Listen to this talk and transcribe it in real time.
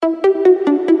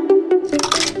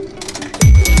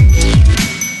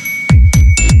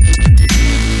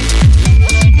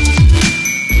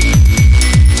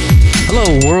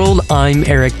I'm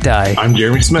Eric Dye. I'm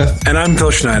Jeremy Smith. And I'm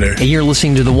Phil Schneider. And you're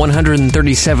listening to the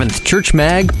 137th Church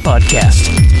Mag podcast.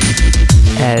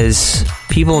 As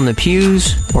people in the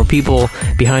pews, or people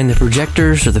behind the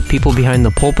projectors, or the people behind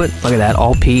the pulpit, look at that,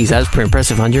 all P's. That's pretty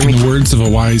impressive, huh, Jeremy? In the words of a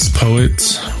wise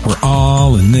poet, we're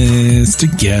all in this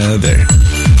together.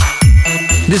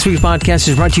 This week's podcast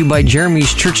is brought to you by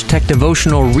Jeremy's Church Tech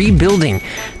Devotional Rebuilding.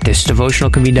 This devotional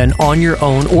can be done on your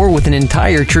own or with an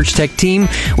entire Church Tech team,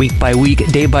 week by week,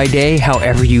 day by day,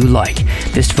 however you like.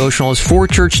 This devotional is for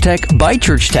Church Tech by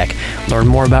Church Tech. Learn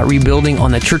more about rebuilding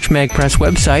on the Church Mag Press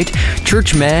website,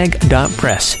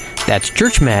 churchmag.press. That's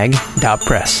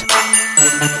churchmag.press.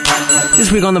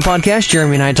 This week on the podcast,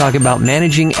 Jeremy and I talk about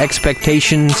managing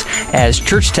expectations as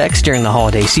church techs during the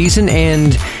holiday season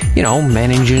and,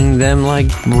 managing them like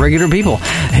regular people.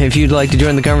 If you'd like to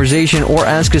join the conversation or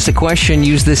ask us a question,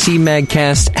 use the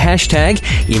CMagCast hashtag,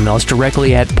 email us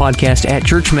directly at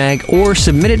podcast@churchmag, or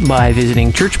submit it by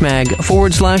visiting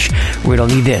churchmag.com/riddle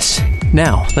me this.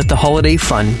 Now, let the holiday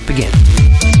fun begin.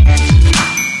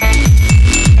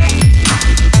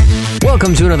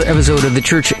 Welcome to another episode of the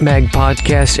Church Mag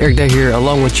Podcast. Eric Dye here,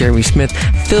 along with Jeremy Smith.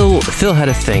 Phil had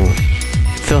a thing.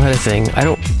 I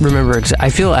don't remember. I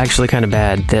feel actually kind of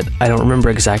bad that I don't remember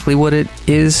exactly what it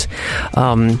is.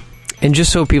 And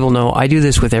just so people know, I do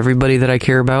this with everybody that I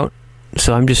care about.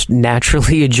 So I'm just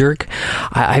naturally a jerk.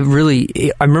 I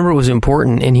remember it was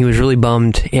important, and he was really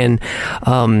bummed. And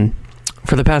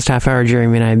for the past half hour,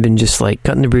 Jeremy and I have been just like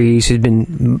cutting the breeze. He's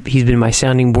been my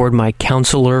sounding board, my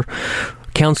counselor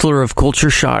of culture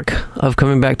shock, of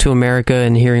coming back to America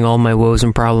and hearing all my woes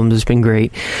and problems. Has been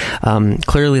great.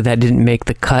 Clearly that didn't make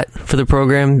the cut for the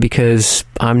program because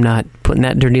I'm not putting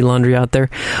that dirty laundry out there.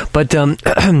 But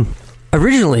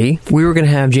originally we were going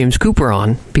to have James Cooper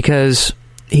on because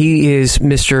he is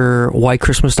Mr.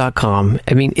 WhyChristmas.com.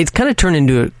 I mean, it's kind of turned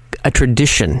into a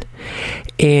tradition.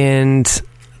 And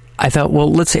I thought,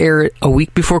 well, let's air it a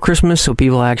week before Christmas so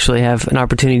people actually have an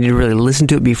opportunity to really listen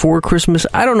to it before Christmas.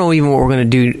 I don't know even what we're going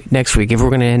to do next week, if we're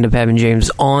going to end up having James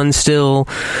on still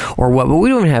or what, but we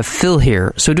don't even have Phil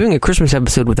here. So doing a Christmas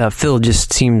episode without Phil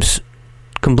just seems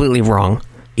completely wrong.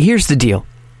 Here's the deal,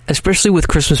 especially with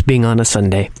Christmas being on a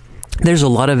Sunday. There's a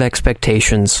lot of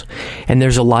expectations and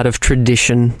there's a lot of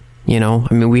tradition.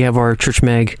 We have our Church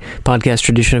Mag podcast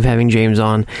tradition of having James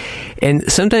on, and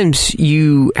sometimes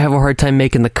you have a hard time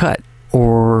making the cut,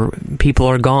 or people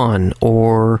are gone,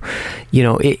 or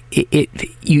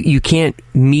you can't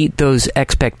meet those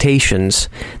expectations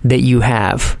that you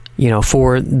have,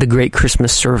 for the great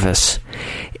Christmas service.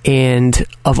 And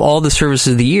of all the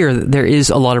services of the year, there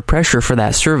is a lot of pressure for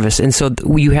that service, and so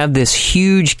you have this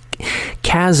huge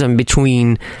chasm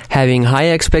between having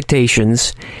high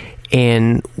expectations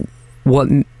and what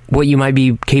you might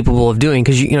be capable of doing,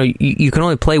 because you can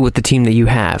only play with the team that you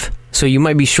have. So you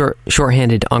might be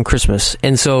shorthanded on Christmas.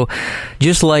 And so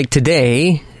just like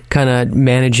today, kind of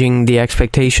managing the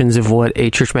expectations of what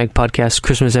a Church Mag podcast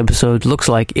Christmas episode looks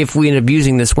like. If we end up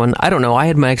using this one, I don't know. I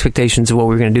had my expectations of what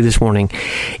we were going to do this morning,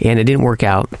 and it didn't work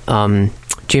out.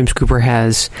 James Cooper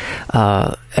has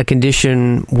a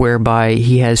condition whereby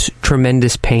he has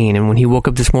tremendous pain. And when he woke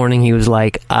up this morning, he was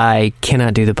like, I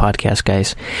cannot do the podcast,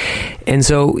 guys. And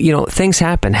so, things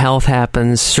happen. Health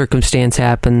happens. Circumstance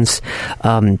happens.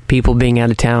 People being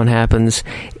out of town happens.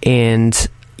 And,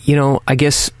 I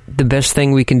guess the best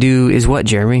thing we can do is what,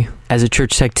 Jeremy? As a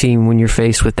church tech team, when you're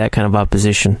faced with that kind of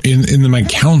opposition? In my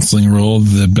counseling role,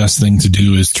 the best thing to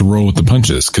do is to roll with the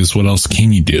punches, because what else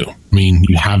can you do? I mean,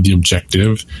 you have the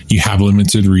objective, you have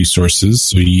limited resources,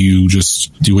 so you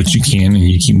just do what you can and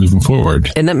you keep moving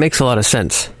forward. And that makes a lot of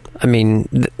sense. I mean,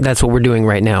 that's what we're doing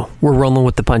right now. We're rolling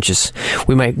with the punches.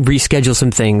 We might reschedule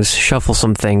some things, shuffle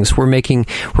some things. We're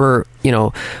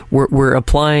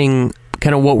applying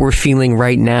kind of what we're feeling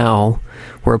right now.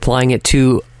 We're applying it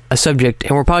to a subject,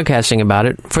 and we're podcasting about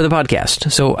it for the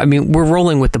podcast. So, we're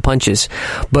rolling with the punches.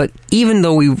 But even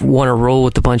though we want to roll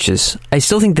with the punches, I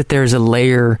still think that there's a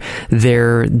layer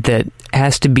there that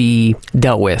has to be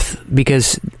dealt with,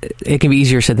 because it can be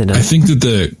easier said than done. I think that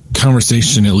the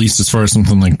conversation, at least as far as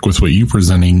something like with what you're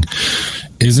presenting,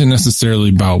 isn't necessarily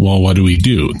about, well, what do we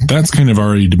do? That's kind of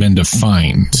already been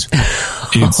defined.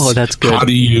 It's that's good. How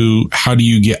do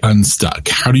you get unstuck?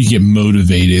 How do you get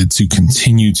motivated to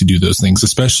continue to do those things?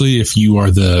 Especially if you are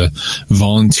the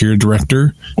volunteer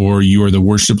director, or you are the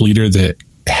worship leader that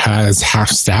has half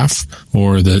staff,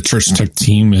 or the church tech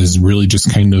team is really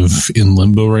just kind of in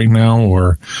limbo right now,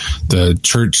 or the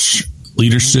church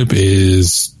leadership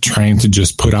is trying to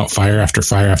just put out fire after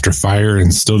fire after fire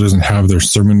and still doesn't have their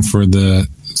sermon for the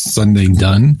Sunday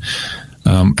done.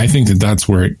 I think that's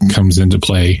where it comes into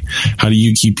play. How do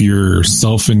you keep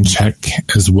yourself in check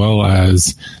as well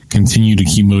as continue to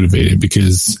keep motivated?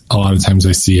 Because a lot of times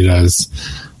I see it as,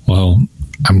 well,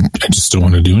 I just don't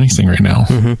want to do anything right now.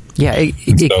 Mm-hmm. Yeah,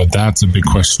 so that's a big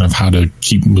question of how to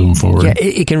keep moving forward. Yeah,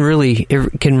 it can really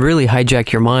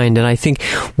hijack your mind. And I think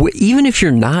even if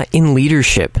you're not in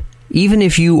leadership, even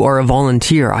if you are a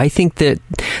volunteer, I think that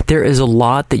there is a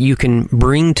lot that you can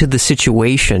bring to the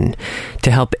situation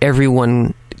to help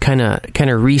everyone kind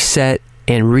of reset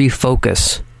and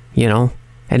refocus,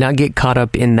 and not get caught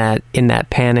up in that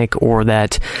panic or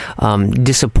that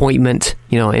disappointment,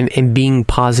 and being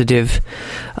positive.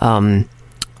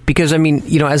 Because,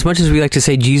 as much as we like to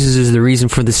say Jesus is the reason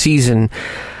for the season,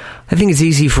 I think it's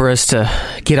easy for us to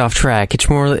get off track. It's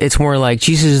more like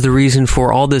Jesus is the reason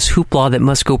for all this hoopla that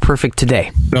must go perfect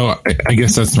today. So I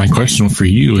guess that's my question for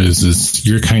you is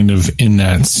you're kind of in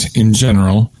that in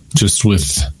general, just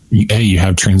with A, you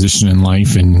have transition in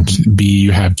life, and B,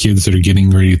 you have kids that are getting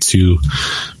ready to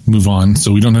move on.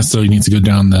 So we don't necessarily need to go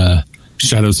down the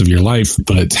shadows of your life,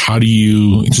 but how do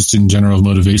you, just in general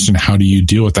motivation, how do you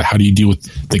deal with that? How do you deal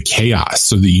with the chaos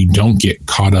so that you don't get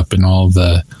caught up in all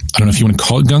the, I don't know if you want to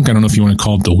call it gunk, I don't know if you want to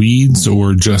call it the weeds,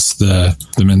 or just the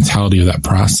mentality of that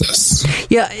process?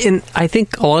 Yeah, and I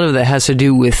think a lot of that has to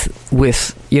do with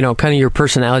kind of your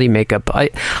personality makeup.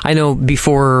 I know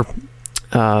before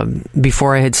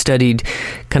I had studied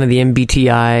kind of the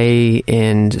MBTI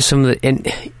and some of the,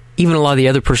 and even a lot of the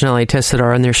other personality tests that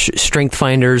are on their Strength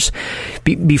Finders,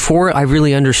 before I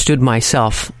really understood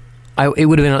myself, it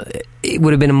would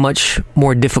have been much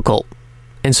more difficult.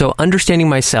 And so understanding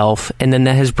myself, and then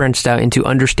that has branched out into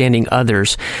understanding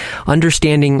others,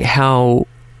 understanding how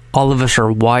all of us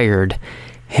are wired,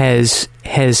 has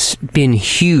been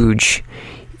huge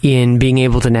in being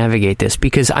able to navigate this,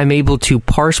 because I'm able to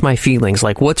parse my feelings,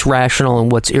 like what's rational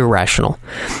and what's irrational.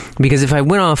 Because if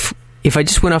I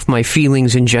just went off my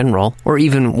feelings in general, or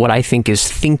even what I think is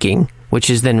thinking, which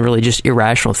is then really just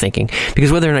irrational thinking.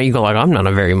 Because whether or not you go like, I'm not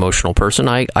a very emotional person,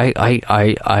 I'm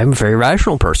a very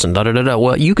rational person,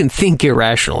 Well, you can think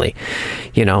irrationally,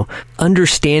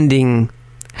 Understanding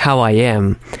how I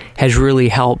am has really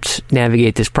helped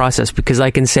navigate this process, because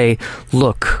I can say,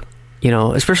 look,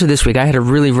 especially this week, I had a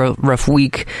really rough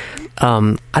week.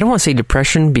 I don't want to say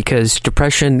depression, because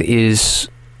depression is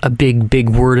a big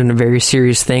word and a very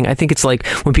serious thing. I think it's like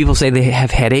when people say they have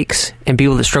headaches, and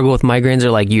people that struggle with migraines are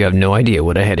like, you have no idea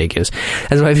what a headache is.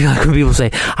 That's why I feel like when people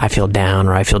say, I feel down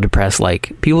or I feel depressed,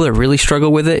 like people that really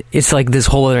struggle with it, it's like this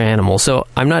whole other animal. So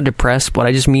I'm not depressed. What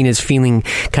I just mean is feeling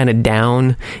kind of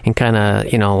down and kind of,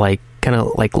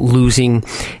 like losing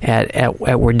at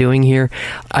what we're doing here.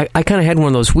 I kind of had one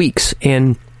of those weeks,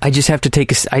 and I just have to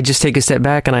take a step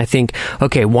back, and I think,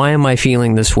 okay, why am I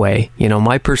feeling this way?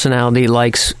 My personality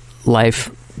likes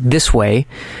life this way.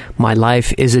 My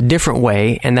life is a different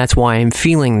way, and that's why I'm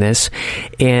feeling this.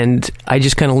 And I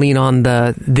just kind of lean on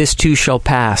this too shall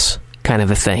pass kind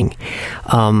of a thing.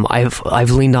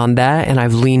 I've leaned on that, and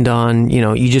I've leaned on,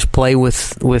 you just play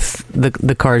with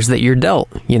the cards that you're dealt,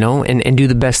 and do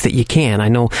the best that you can. I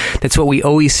know that's what we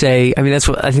always say. That's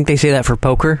what I think they say that for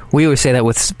poker. We always say that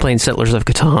with playing Settlers of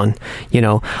Catan.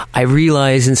 I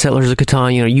realize in Settlers of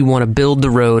Catan, you want to build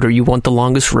the road, or you want the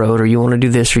longest road, or you want to do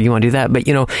this, or you want to do that. But,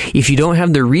 if you don't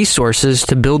have the resources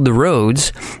to build the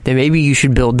roads, then maybe you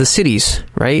should build the cities,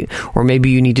 right? Or maybe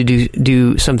you need to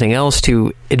do something else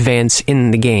to advance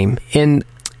in the game. And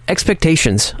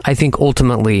expectations, I think,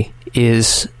 ultimately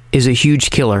is a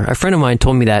huge killer. A friend of mine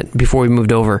told me that before we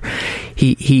moved over.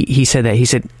 He said that. He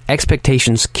said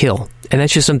expectations kill. And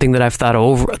that's just something that I've thought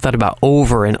about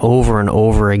over and over and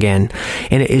over again.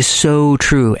 And it is so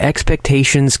true.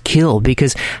 Expectations kill,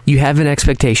 because you have an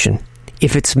expectation.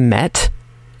 If it's met,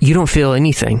 you don't feel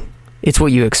anything. It's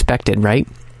what you expected, right?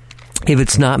 If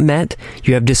it's not met,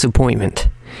 you have disappointment.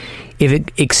 If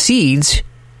it exceeds,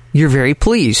 you're very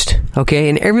pleased, okay?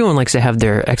 And everyone likes to have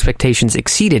their expectations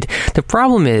exceeded. The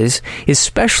problem is,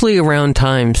 especially around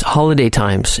times, holiday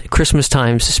times, Christmas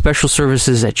times, special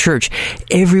services at church,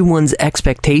 everyone's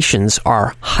expectations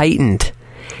are heightened.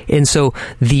 And so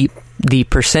the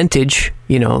percentage,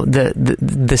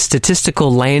 the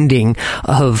statistical landing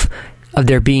of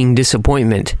there being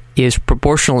disappointment is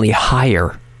proportionally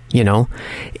higher,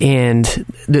 and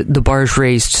the bar's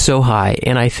raised so high.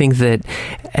 And I think that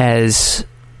as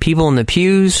people in the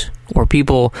pews, or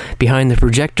people behind the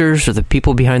projectors, or the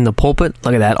people behind the pulpit,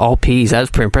 look at that, all P's. That's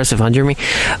pretty impressive, huh, Jeremy?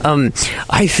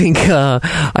 I think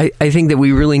that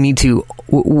we really need to.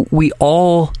 We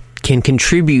all can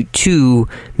contribute to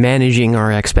managing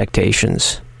our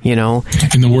expectations. you know.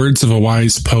 In the words of a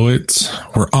wise poet,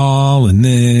 we're all in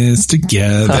this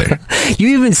together.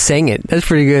 You even sang it. That's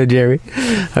pretty good, Jeremy.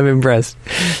 I'm impressed.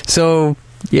 So,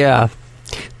 yeah,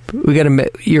 we got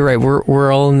to. You're right.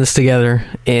 We're all in this together,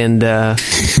 and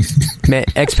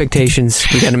expectations,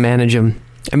 we got to manage them.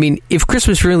 I mean, if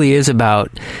Christmas really is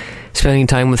about spending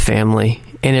time with family,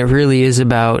 and it really is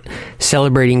about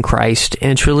celebrating Christ,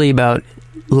 and it's really about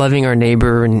loving our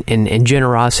neighbor and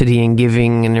generosity and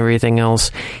giving and everything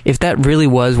else, if that really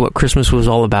was what Christmas was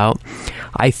all about,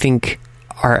 I think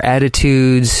our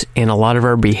attitudes and a lot of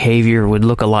our behavior would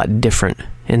look a lot different.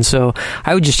 And so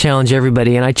I would just challenge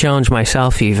everybody, and I challenge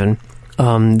myself even.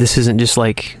 This isn't just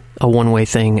like a one-way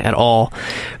thing at all.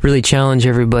 Really challenge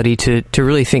everybody to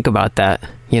really think about that.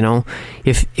 You know,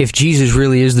 if Jesus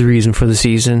really is the reason for the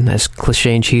season, as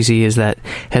cliche and cheesy as that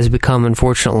has become,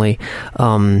 unfortunately,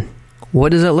 what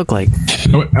does that look like?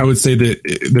 I would say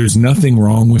that there's nothing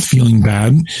wrong with feeling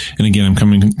bad. And again, I'm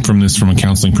coming from this from a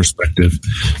counseling perspective,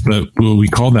 but what we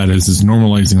call that is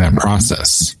normalizing that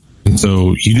process. And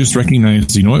so you just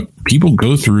recognize, you know what, people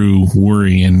go through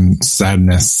worry and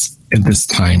sadness at this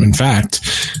time. In fact,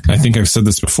 I think I've said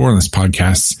this before on this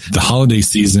podcast, the holiday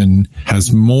season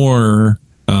has more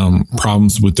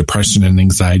problems with depression and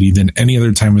anxiety than any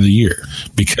other time of the year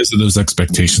because of those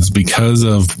expectations, because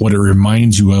of what it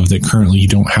reminds you of that currently you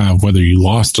don't have, whether you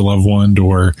lost a loved one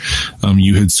or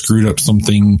you had screwed up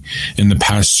something in the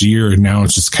past year and now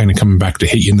it's just kind of coming back to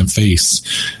hit you in the face.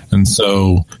 And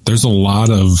so there's a lot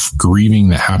of grieving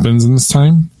that happens in this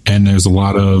time. And there's a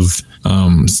lot of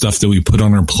stuff that we put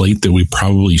on our plate that we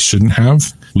probably shouldn't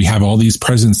have. We have all these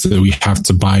presents that we have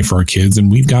to buy for our kids,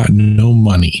 and we've got no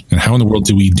money. And how in the world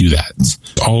do we do that?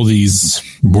 All these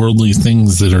worldly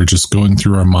things that are just going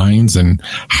through our minds, and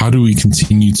how do we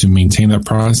continue to maintain that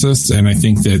process? And I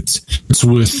think that it's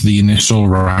with the initial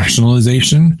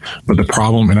rationalization, but the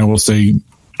problem, and I will say,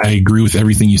 I agree with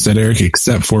everything you said, Eric,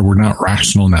 except for we're not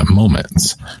rational in that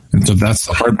moment. And so that's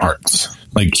the hard part.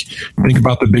 Like, think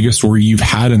about the biggest worry you've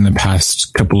had in the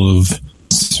past couple of,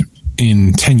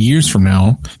 in 10 years from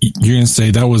now, you're going to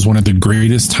say that was one of the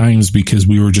greatest times because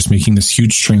we were just making this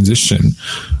huge transition,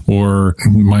 or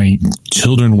my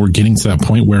children were getting to that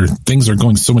point where things are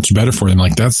going so much better for them.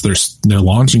 Like that's their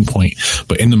launching point.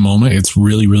 But in the moment, it's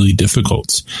really, really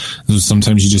difficult. So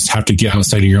sometimes you just have to get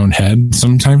outside of your own head.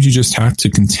 Sometimes you just have to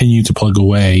continue to plug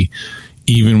away,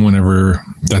 even whenever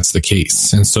that's the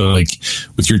case. And so like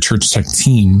with your church tech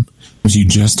team, you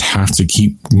just have to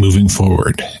keep moving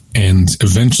forward, and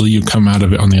eventually you come out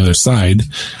of it on the other side.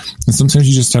 And sometimes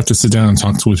you just have to sit down and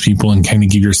talk with people and kind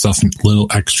of give yourself a little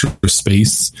extra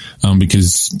space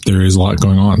because there is a lot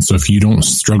going on. So if you don't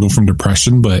struggle from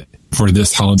depression, but for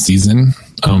this holiday season,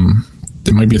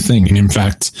 it might be a thing. And in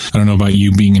fact, I don't know about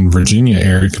you being in Virginia,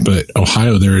 Eric, but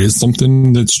Ohio, there is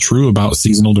something that's true about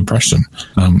seasonal depression,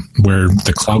 where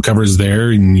the cloud cover is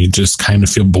there and you just kind of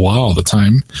feel blah all the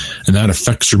time. And that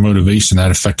affects your motivation.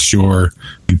 That affects your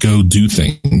go do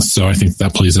things. So I think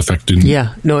that plays a factor.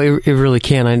 Yeah, no, it really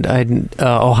can.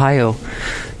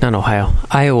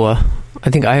 Iowa. I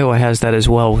think Iowa has that as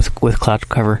well with cloud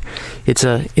cover. It's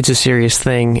a serious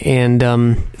thing,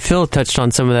 and Phil touched on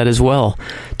some of that as well,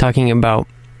 talking about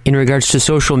in regards to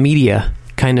social media,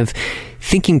 kind of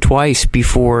thinking twice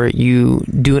before you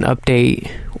do an update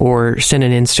or send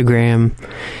an Instagram.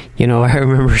 You know, I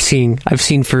remember I've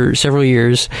seen for several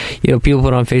years, you know, people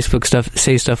put on Facebook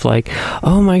say stuff like,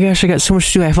 "Oh my gosh, I got so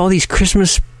much to do. I have all these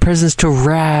Christmas presents to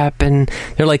wrap," and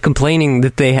they're like complaining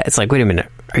that it's like, wait a minute.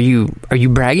 Are you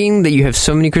bragging that you have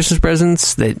so many Christmas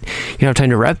presents that you don't have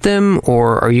time to wrap them,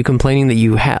 or are you complaining that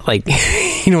you have, like,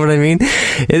 you know what I mean?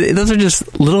 Those are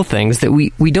just little things that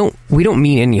we don't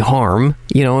mean any harm,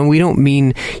 you know, and we don't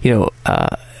mean, you know,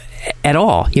 at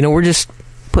all. You know, we're just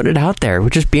putting it out there. We're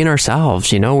just being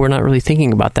ourselves. You know, we're not really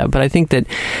thinking about that. But I think that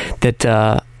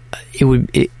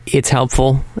it's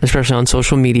helpful, especially on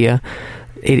social media.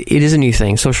 It is a new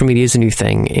thing. Social media is a new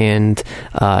thing, and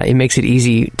it makes it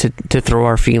easy to throw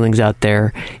our feelings out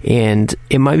there. And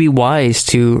it might be wise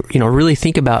to, you know, really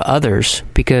think about others,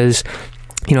 because,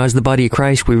 you know, as the body of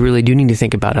Christ, we really do need to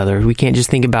think about others. We can't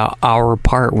just think about our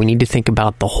part. We need to think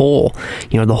about the whole.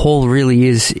 You know, the whole really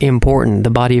is important. The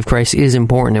body of Christ is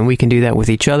important, and we can do that with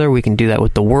each other. We can do that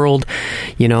with the world,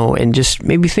 you know, and just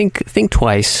maybe think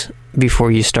twice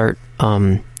before you start,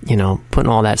 you know,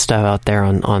 putting all that stuff out there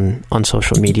on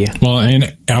social media. Well,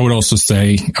 and I would also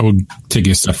say, I would take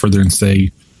it a step further and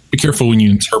say, be careful when you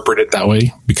interpret it that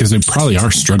way, because they probably are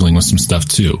struggling with some stuff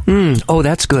too. Oh,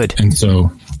 that's good. And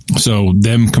so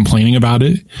them complaining about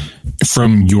it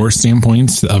from your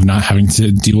standpoint of not having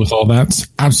to deal with all that,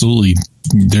 absolutely,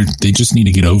 they just need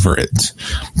to get over it.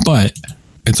 But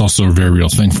it's also a very real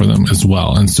thing for them as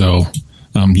well. And so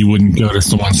you wouldn't go to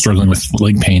someone struggling with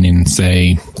leg pain and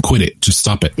say, quit it, just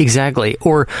stop it. Exactly.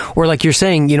 Or like you're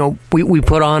saying, we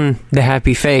put on the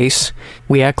happy face.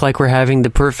 We act like we're having the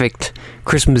perfect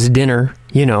Christmas dinner,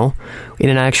 In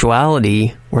an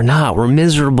actuality, we're not. We're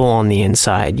miserable on the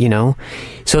inside,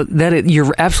 So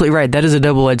you're absolutely right. That is a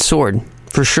double-edged sword,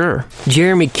 for sure.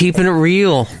 Jeremy, keeping it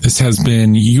real. This has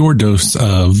been your dose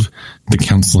of the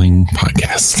Counseling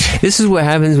Podcast. This is what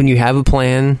happens when you have a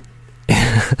plan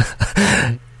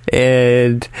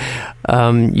and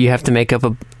you have to make up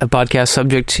a podcast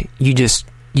subject. You just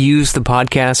use the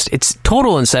podcast. It's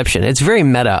total inception. It's very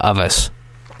meta of us.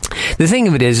 The thing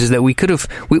of it is that we could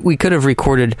have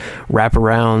recorded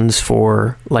wraparounds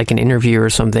for like an interview or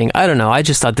something. I don't know. I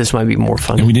just thought this might be more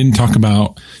fun. And we didn't talk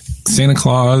about Santa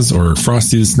Claus or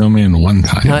Frosty the Snowman one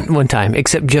time. Not one time,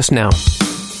 except just now.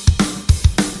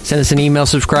 Send us an email,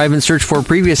 subscribe, and search for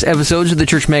previous episodes of the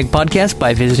Church Mag podcast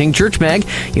by visiting Church Mag.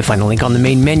 You'll find a link on the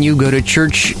main menu. Go to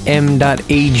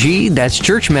churchm.ag. That's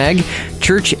Church Mag,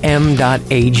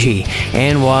 churchm.ag.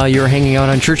 And while you're hanging out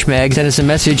on Church Mag, send us a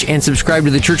message and subscribe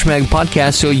to the Church Mag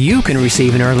podcast so you can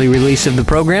receive an early release of the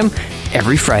program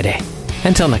every Friday.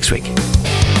 Until next week.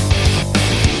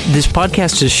 This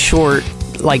podcast is short.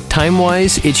 Like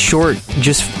time-wise, it's short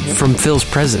just from Phil's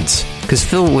presence. Because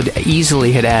Phil would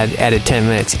easily had added 10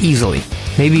 minutes. Easily.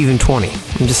 Maybe even 20.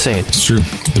 I'm just saying. It's true.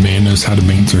 The man knows how to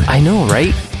banter. I know,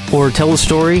 right? Or tell a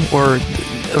story. Or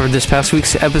this past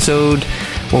week's episode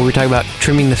where we talk about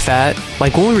trimming the fat.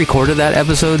 Like when we recorded that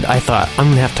episode, I thought, I'm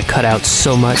going to have to cut out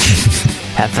so much.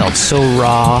 That felt so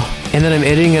raw. And then I'm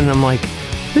editing and I'm like,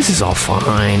 this is all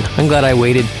fine. I'm glad I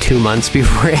waited 2 months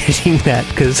before editing that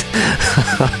because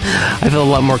I feel a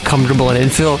lot more comfortable in it.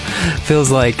 And Phil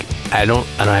feels like I don't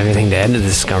have anything to add to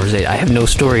this conversation. I have no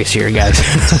stories here, guys.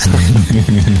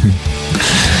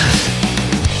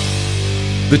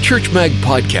 The Church Mag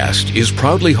podcast is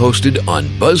proudly hosted on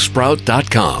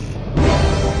Buzzsprout.com.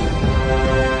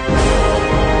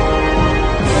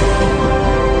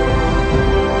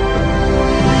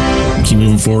 Keep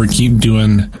moving forward. Keep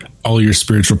doing all your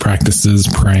spiritual practices,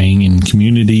 praying in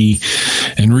community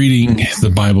and reading the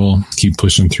Bible. Keep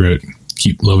pushing through it.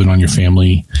 Keep loving on your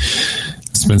family.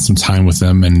 Spend some time with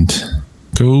them and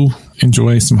go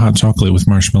enjoy some hot chocolate with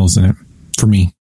marshmallows in it for me.